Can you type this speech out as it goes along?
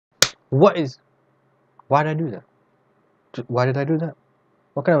What is... Why did I do that? Why did I do that?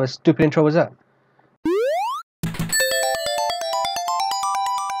 What kind of a stupid intro was that?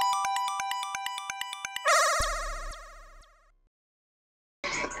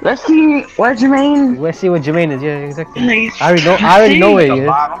 Let's see where Jermaine. Let's see what Jermaine is. Yeah, exactly. Please. I already know where he is.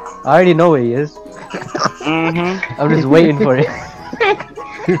 I already know where he is. I'm just waiting for it.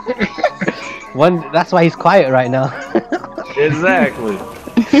 That's why he's quiet right now. Exactly.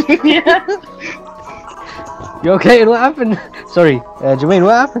 Yeah. You okay? What happened? Sorry, Jermaine,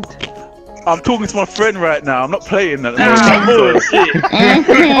 what happened? I'm talking to my friend right now. I'm not playing that. Oh, shit.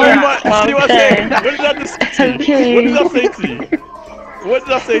 See what I'm saying? What did I just say to you? What did I say to you? What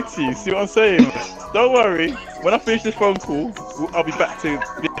did I say to you? See what I'm saying? Don't worry. When I finish this phone call, I'll be back to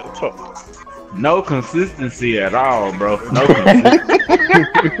be at the top. No consistency at all, bro. No consistency.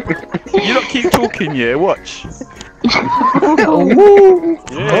 You don't keep talking, yeah? Watch. I'm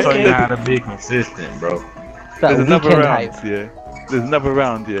showing you how to be consistent, bro. There's another round, yeah. There's another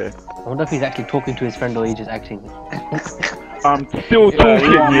round, yeah. I wonder if he's actually talking to his friend or he's just acting. I'm still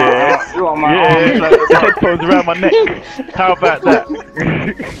talking, yeah. You on my The headphones around my neck. How about that?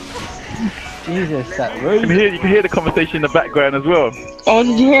 Jesus, that You can hear the conversation in the background as well. Oh,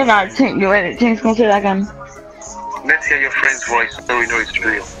 did you hear that? Tink's gonna say that again. Let's hear your friend's voice so we know it's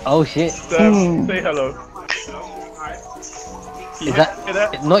real. Oh shit. Say hello. Is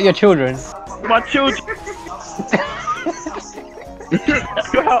that not your children? My children.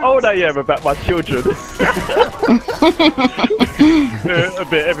 Look how old I am about my children. A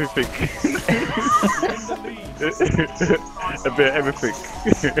bit everything. A bit everything.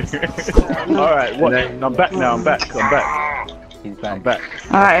 Alright, what? I'm back now, I'm back. He's back. I'm back.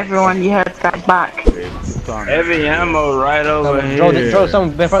 Alright, everyone, you heard that back. Heavy ammo right over here. Throw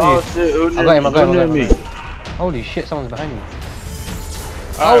someone in front of you. Shit, I got him. me. Holy shit, someone's behind me.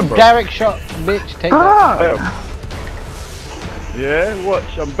 Alright, Oh, bro. Derek shot, bitch. Take that. Yeah,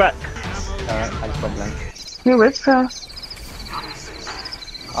 watch, I'm back. Alright, I just got blank. Who is first?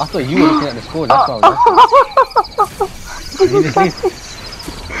 I thought you were looking at the score, that's why I was asking.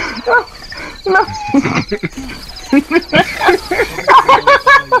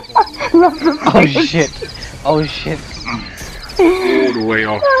 Oh shit. Oh shit. All the way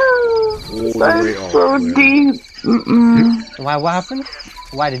off. That's so deep. Why, what happened?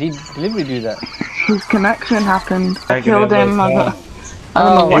 Why did he deliberately do that? His connection happened. I Taking killed that him. little I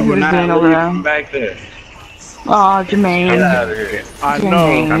don't know what he was doing over there. Back there. Oh, Jermaine. Get out of here. I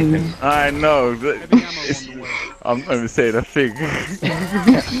know. I'm not even saying a thing.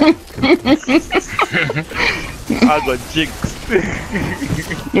 I got jinxed.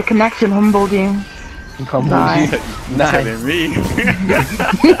 Your connection humbled you. Nice. Telling me.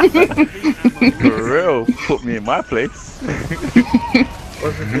 For real, put me in my place.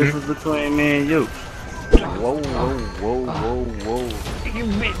 What's the difference between me and you? Whoa. You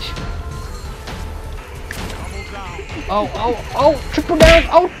bitch. Oh, triple down.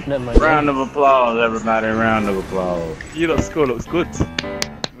 Oh, never mind. Round of applause, everybody. Round of applause. You lot score looks good.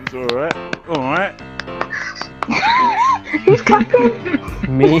 It's alright. Who's clapping?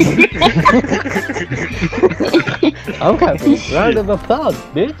 Me. I'm clapping. Round of applause,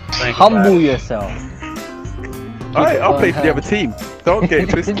 bitch. Humble yourself. Alright, I'll play for the other team. Don't get it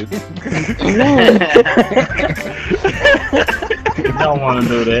twisted. You don't want to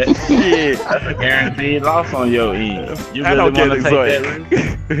do that. Yeah. That's a guaranteed loss on your end. You And really I'll want to get take that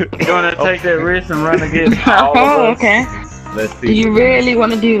risk? You want to take that risk and run against all Oh, of us? okay. Let's Do see. you really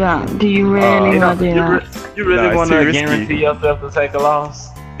want to do that? Do you really want to do that? You really Nah, want it's to too risky. guarantee yourself to take a loss?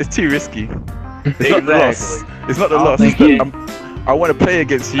 It's too risky. It's not the loss. It's not the I don't loss. think I want to play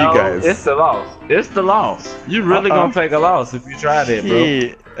against you No, guys. it's the loss. It's the loss. You really gonna take a loss if you try that, bro.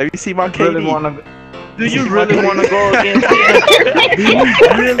 Yeah. Have you seen my You really KD? wanna? Do you really want to go against the Empire? Do you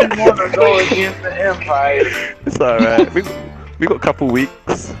really want to go against the Empire? It's alright. We got a couple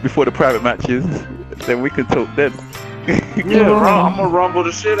weeks before the private matches. Then we can talk then. Yeah, bro, I'm gonna rumble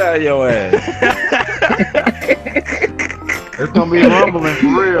the shit out of your ass. It's gonna be rumbling for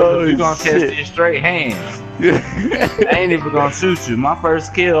real. Oh, You're gonna shit. catch these straight hands. I ain't even gonna shoot you. My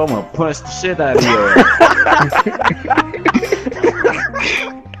first kill, I'm gonna punch the shit out of your ass.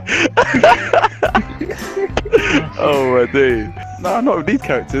 Oh my days. No, not with these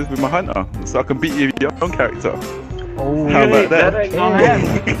characters, with my hunter. So I can beat you with your own character. Oh, How about that? That ain't gonna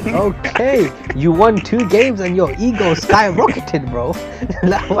happen. Okay, you won 2 games and your ego skyrocketed, bro.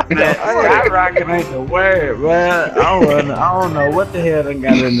 Like, what the fuck? Skyrocket ain't the word, man. I don't know what the hell done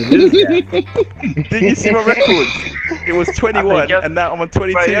got into this guy. Did you see my records? It was 21 and now I'm on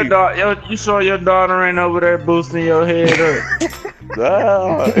 22. Bro, you sure your daughter ain't over there boosting your head up?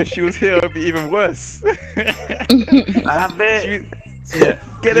 If she was here, it'd be even worse. I bet.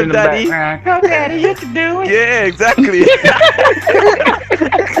 Get him, Daddy. Go, Daddy, you can do it. Yeah, exactly.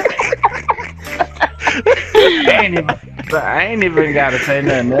 I ain't even gotta say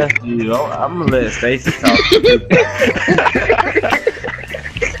nothing else to you. I'm gonna let Stacy talk.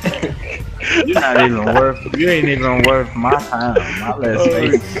 You ain't even worth my time. I let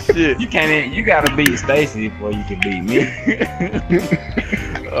Stacy. Shit. You gotta beat Stacy before you can beat me.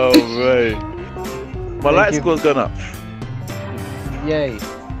 Oh right. My light score's gone up. Yay.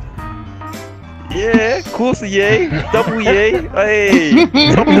 Yeah, of course, yay. Double yay. Hey,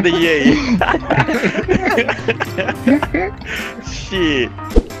 top of the yay. Shit.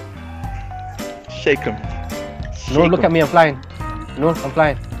 Shake him. No, look at me, I'm flying. No, I'm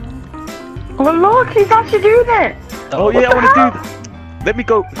flying. Oh look, he's actually doing it. Oh yeah, I want to do that. Let me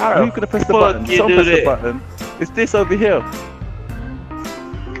go. Who's gonna press the button? you Someone do press the that? button. It's this over here.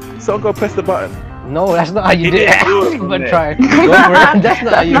 Someone go press the button. No, that's not how you do it. didn't do it from But there. try. Go for it. That's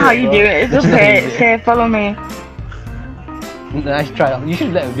not how you do it. It's just say follow me. Nice try. You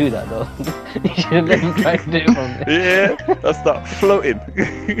should let him do that though. You should let him try to do it from there. Yeah, I'll start floating.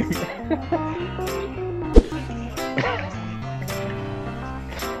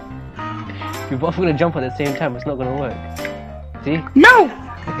 If you're both gonna jump at the same time, it's not gonna work. See? No! No!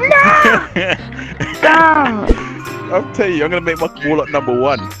 Damn! I'll tell you, I'm gonna make my warlock number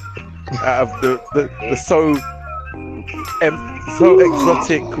 1 out of the so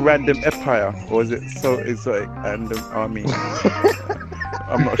exotic random empire, or is it so exotic random army?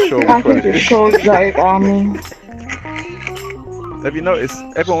 I'm not sure I which one think it it's is. so exotic army. Have you noticed?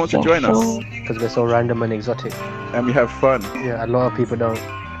 Everyone wants to join us, Because we're so random and exotic. and we have fun. Yeah, a lot of people don't.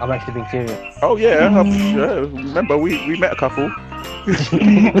 I'm actually being serious. Oh yeah, I'm sure. Remember we met a couple.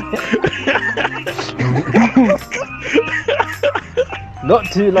 Not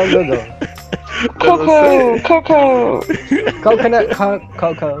too long ago. Coco! Coconut,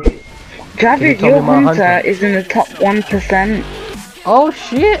 Coco. Javid, tell me your my hunter hunter? is in the top 1%. Oh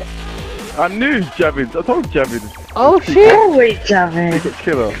shit! I knew Javid. I told Javid. Oh shit! Oh wait, Javid. He's a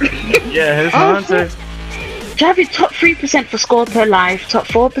killer. Yeah, his Oh, hunter. Javid, top 3% for score per life, top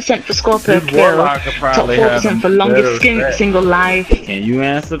 4% for score per His kill, warlock could top probably have 4% for better longest stats. single life. Can you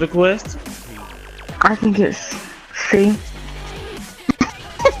answer the question? I think it's C.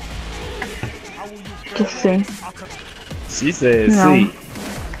 Just C. She said No. C.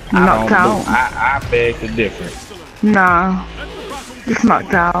 Knocked out. I beg to differ. Nah. It's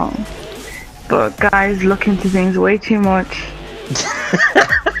knocked out. But guys look into things way too much.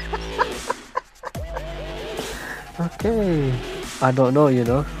 Okay. I don't know, you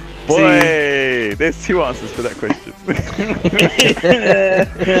know. Boy, there's 2 answers for that question.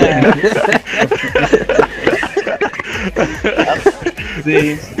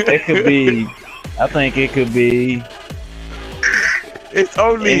 See, it could be. I think it could be. It's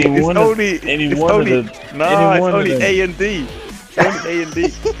only Any one of A and D. It's only A and D.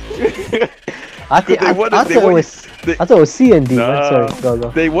 I thought it was C and D. Nah, man. Sorry, go.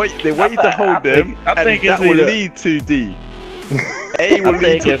 They want you to hold them, I think and that it's will either- lead to D. A will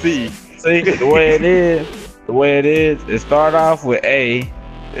lead to D. See, the way it is, it start off with A,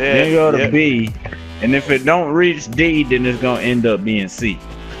 then go to B, and if it don't reach D, then it's gonna end up being C.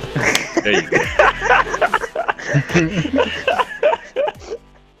 There you go.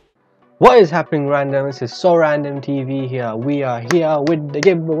 What is happening, random? This is SooRandom TV here. We are here with the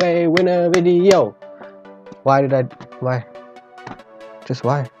giveaway winner video. Why? Just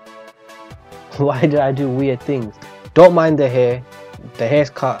why? Why did I do weird things? Don't mind the hair. The hair's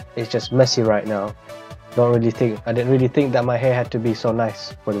cut. It's just messy right now. I didn't really think that my hair had to be so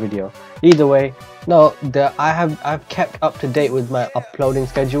nice for the video. Either way, no, I've kept up to date with my uploading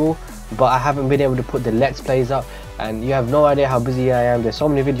schedule, but I haven't been able to put the Let's Plays up, and you have no idea how busy I am. There's so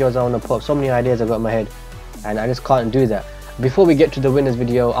many videos I want to put up, so many ideas I got in my head, and I just can't do that. Before we get to the winners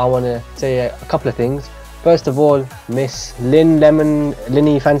video, I want to say a couple of things. First of all, Miss Lynn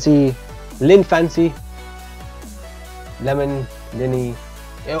Fancy, Lemon, Linny,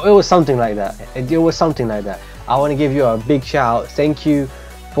 it was something like that. It was something like that. I want to give you a big shout out. Thank you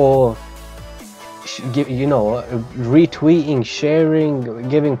for retweeting, sharing,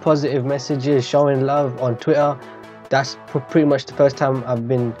 giving positive messages, showing love on Twitter. That's pretty much the first time I've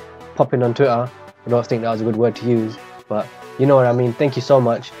been popping on Twitter. I don't think that was a good word to use, but you know what I mean. Thank you so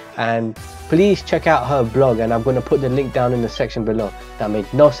much, and please check out her blog, and I'm going to put the link down in the section below. That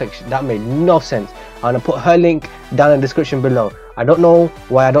made no sense. I'm going to put her link down in the description below. I don't know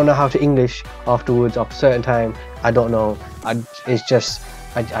why I don't know how to English afterwards of a certain time. I don't know. I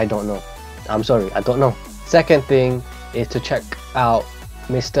don't know. I'm sorry, I don't know. Second thing, is to check out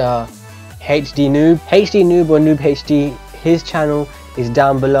Mr. HD Noob or Noob HD. His channel is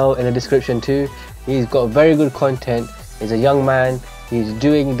down below in the description too. He's got very good content. He's a young man. He's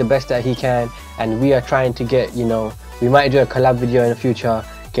doing the best that he can, and we are trying to get, you know, we might do a collab video in the future,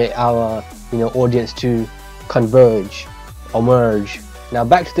 get our, you know, audience to converge or merge. Now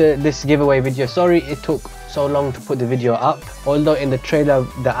back to this giveaway video. Sorry it took so long to put the video up, although in the trailer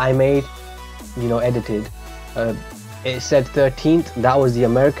that I made, you know, edited, it said 13th. That was the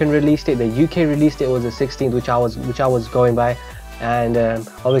American release date. The UK release date was the 16th, which I was going by, and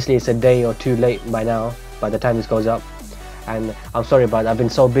obviously it's a day or two late by now, by the time this goes up, and I'm sorry about that. I've been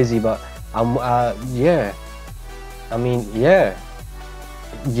so busy, but I'm yeah, I mean, yeah,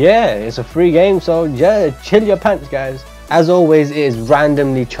 it's a free game, so yeah, chill your pants, guys. As always, it is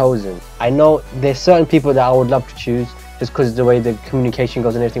randomly chosen. I know there's certain people that I would love to choose just because of the way the communication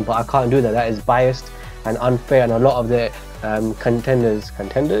goes and everything, but I can't do that. That is biased and unfair, and a lot of the contestants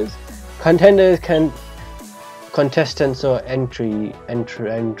or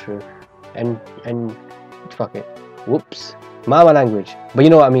fuck it, whoops, my language, but you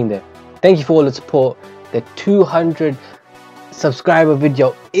know what I mean there. Thank you for all the support. The 200 subscriber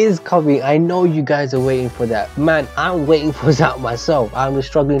video is coming. I know you guys are waiting for that. Man, I'm waiting for that myself. I'm just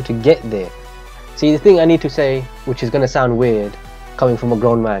struggling to get there. See, the thing I need to say, which is gonna sound weird coming from a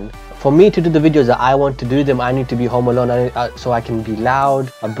grown man, for me to do the videos that I want to do them, I need to be home alone, so I can be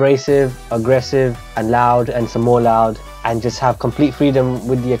loud, abrasive, aggressive, and loud, and some more loud, and just have complete freedom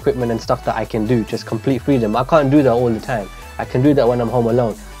with the equipment and stuff that I can do. Just complete freedom. I can't do that all the time. I can do that when I'm home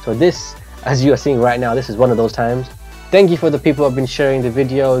alone. So this, as you are seeing right now, this is one of those times. Thank you for the people who have been sharing the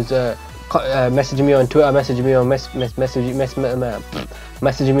videos, messaging me on Twitter, messaging me on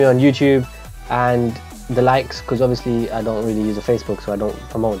messaging me on YouTube, and the likes, because obviously I don't really use a Facebook, so I don't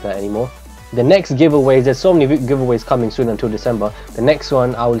promote that anymore. The next giveaways, there's so many giveaways coming soon until December. The next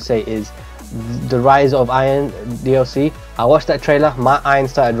one I will say is the Rise of Iron DLC. I watched that trailer, my iron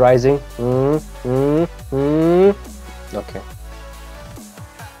started rising. Okay.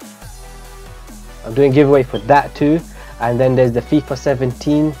 I'm doing a giveaway for that too. And then there's the FIFA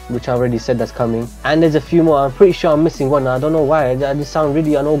 17, which I already said that's coming. And there's a few more. I'm pretty sure I'm missing one. I don't know why. I just sound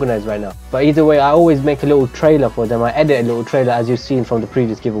really unorganized right now. But either way, I always make a little trailer for them. I edit a little trailer, as you've seen from the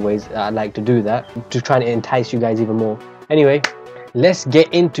previous giveaways. I like to do that to try and entice you guys even more. Anyway, let's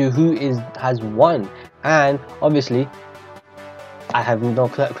get into who has won. And obviously, I have no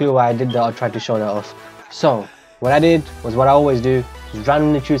clue why I did that. I tried to show that off. So what I did was what I always do. Just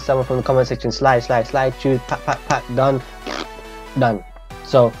randomly choose someone from the comment section, slide, choose, pat, done.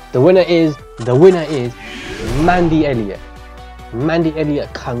 So the winner is Mandy Elliott. Mandy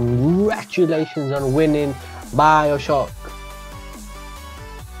Elliott, congratulations on winning BioShock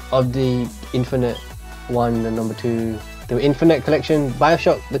of the Infinite one and number 2. The Infinite collection,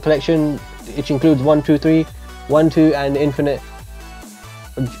 BioShock, the collection, which includes 1, 2, 3, 1, 2, and Infinite.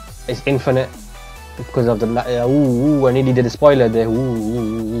 It's Infinite. Because of the I nearly did a spoiler there.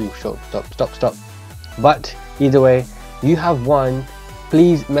 Stop. But either way, you have won.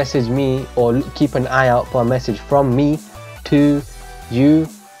 Please message me or keep an eye out for a message from me to you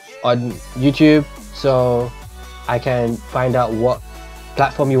on YouTube, so I can find out what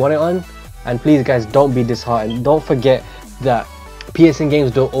platform you want it on. And please guys, don't be disheartened. Don't forget that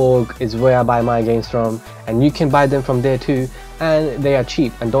psngames.org is where I buy my games from, and you can buy them from there too, and they are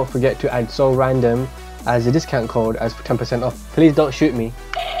cheap. And don't forget to add SooRandom as a discount code as 10% off. Please don't shoot me.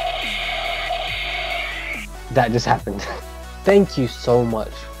 That just happened. Thank you so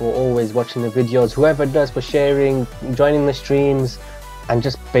much for always watching the videos, whoever does, for sharing, joining the streams, and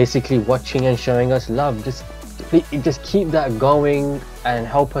just basically watching and showing us love. Just keep that going and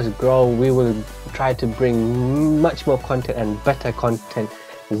help us grow. We will try to bring much more content and better content,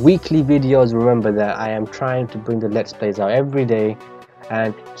 weekly videos. Remember that I am trying to bring the Let's Plays out every day,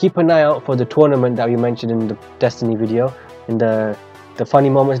 and keep an eye out for the tournament that we mentioned in the Destiny video. In the Funny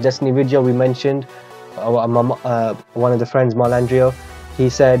Moments Destiny video, we mentioned one of the friends, Malandrio, he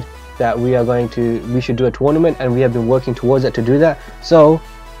said that we should do a tournament, and we have been working towards it to do that. So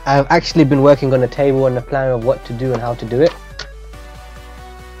I've actually been working on a table and a plan of what to do and how to do it.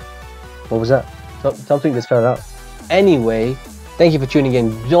 What was that? Something just fell out. Anyway, thank you for tuning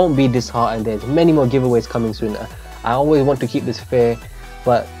in. Don't be disheartened. There's many more giveaways coming soon. I always want to keep this fair,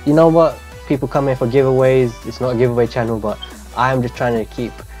 but you know what? People come here for giveaways. It's not a giveaway channel, but I am just trying to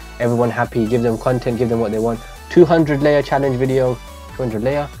keep everyone happy, give them content, give them what they want. 200 layer challenge video, 200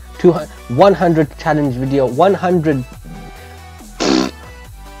 layer, 100 challenge video, 100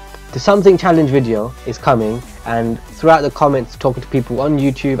 the something challenge video is coming, and throughout the comments, talking to people on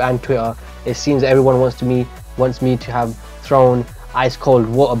YouTube and Twitter, it seems that everyone wants me wants me to have thrown ice cold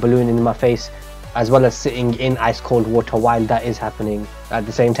water balloon in my face, as well as sitting in ice cold water while that is happening at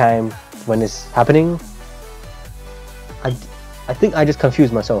the same time when it's happening. I think I just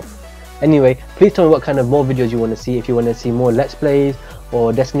confused myself. Anyway, please tell me what kind of more videos you want to see. If you want to see more Let's Plays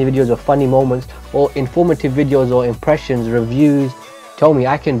or Destiny videos or funny moments or informative videos or impressions, reviews, tell me.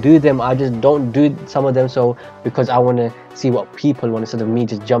 I can do them. I just don't do some of them because I want to see what people want instead of me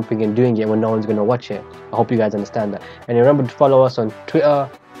just jumping and doing it when no one's going to watch it. I hope you guys understand that. And remember to follow us on Twitter,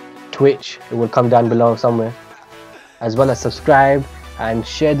 Twitch, it will come down below somewhere, as well as subscribe and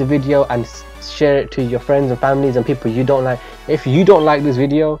share the video and share it to your friends and families and people you don't like. If you don't like this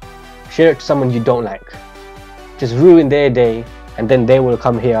video, share it to someone you don't like. Just ruin their day, and then they will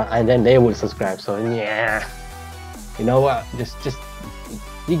come here and then they will subscribe. So yeah, you know what, just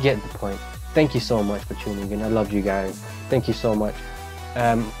you get the point. Thank you so much for tuning in. I love you guys. Thank you so much.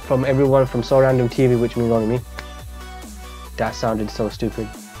 From everyone from SooRandom TV, which means only me. That sounded so stupid.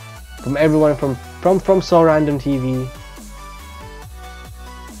 From everyone from SooRandom TV.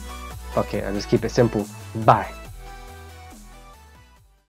 Okay, I'll just keep it simple. Bye.